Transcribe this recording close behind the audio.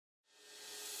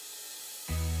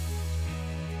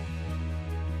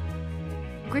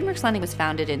Greenworks Lending was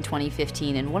founded in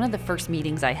 2015, and one of the first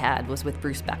meetings I had was with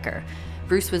Bruce Becker.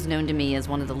 Bruce was known to me as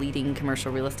one of the leading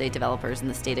commercial real estate developers in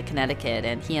the state of Connecticut,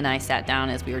 and he and I sat down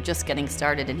as we were just getting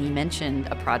started, and he mentioned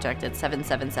a project at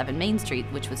 777 Main Street,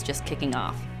 which was just kicking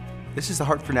off. This is the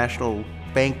Hartford National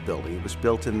Bank building. It was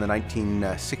built in the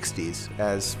 1960s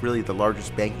as really the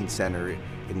largest banking center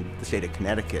in the state of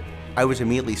Connecticut. I was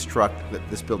immediately struck that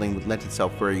this building would lend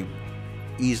itself very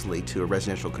easily to a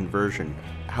residential conversion.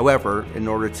 However, in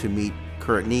order to meet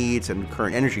current needs and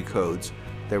current energy codes,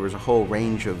 there was a whole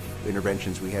range of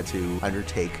interventions we had to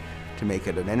undertake to make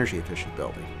it an energy efficient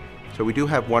building. So we do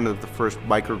have one of the first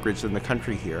microgrids in the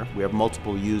country here. We have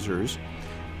multiple users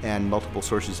and multiple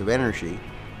sources of energy.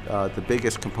 The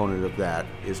biggest component of that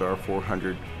is our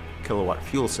 400 kilowatt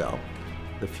fuel cell.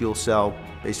 The fuel cell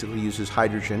basically uses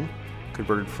hydrogen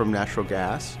converted from natural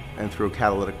gas, and through a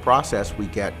catalytic process we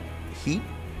get heat,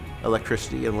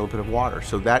 electricity, and a little bit of water.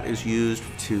 So that is used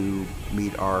to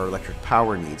meet our electric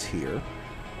power needs here.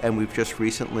 And we've just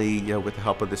recently, with the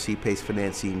help of the CPACE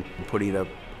financing, putting a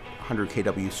 100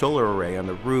 kW solar array on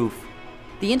the roof.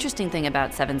 The interesting thing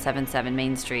about 777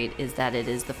 Main Street is that it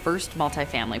is the first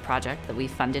multifamily project that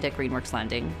we've funded at Greenworks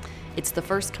Lending. It's the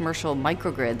first commercial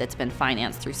microgrid that's been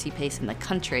financed through CPACE in the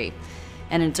country.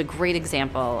 And it's a great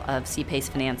example of CPACE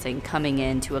financing coming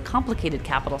into a complicated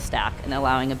capital stack and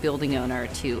allowing a building owner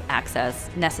to access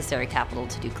necessary capital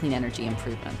to do clean energy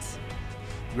improvements.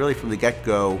 Really from the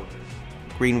get-go,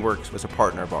 Greenworks was a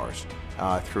partner of ours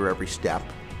through every step.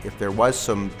 If there was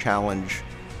some challenge,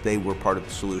 they were part of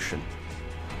the solution.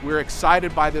 We're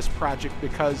excited by this project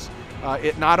because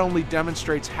it not only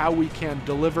demonstrates how we can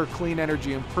deliver clean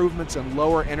energy improvements and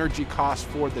lower energy costs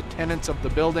for the tenants of the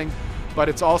building, but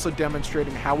it's also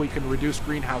demonstrating how we can reduce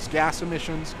greenhouse gas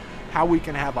emissions, how we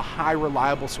can have a high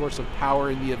reliable source of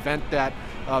power in the event that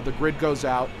the grid goes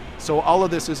out. So all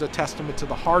of this is a testament to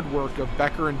the hard work of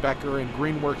Becker & Becker and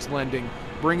Greenworks Lending,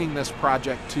 bringing this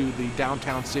project to the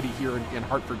downtown city here in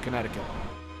Hartford, Connecticut.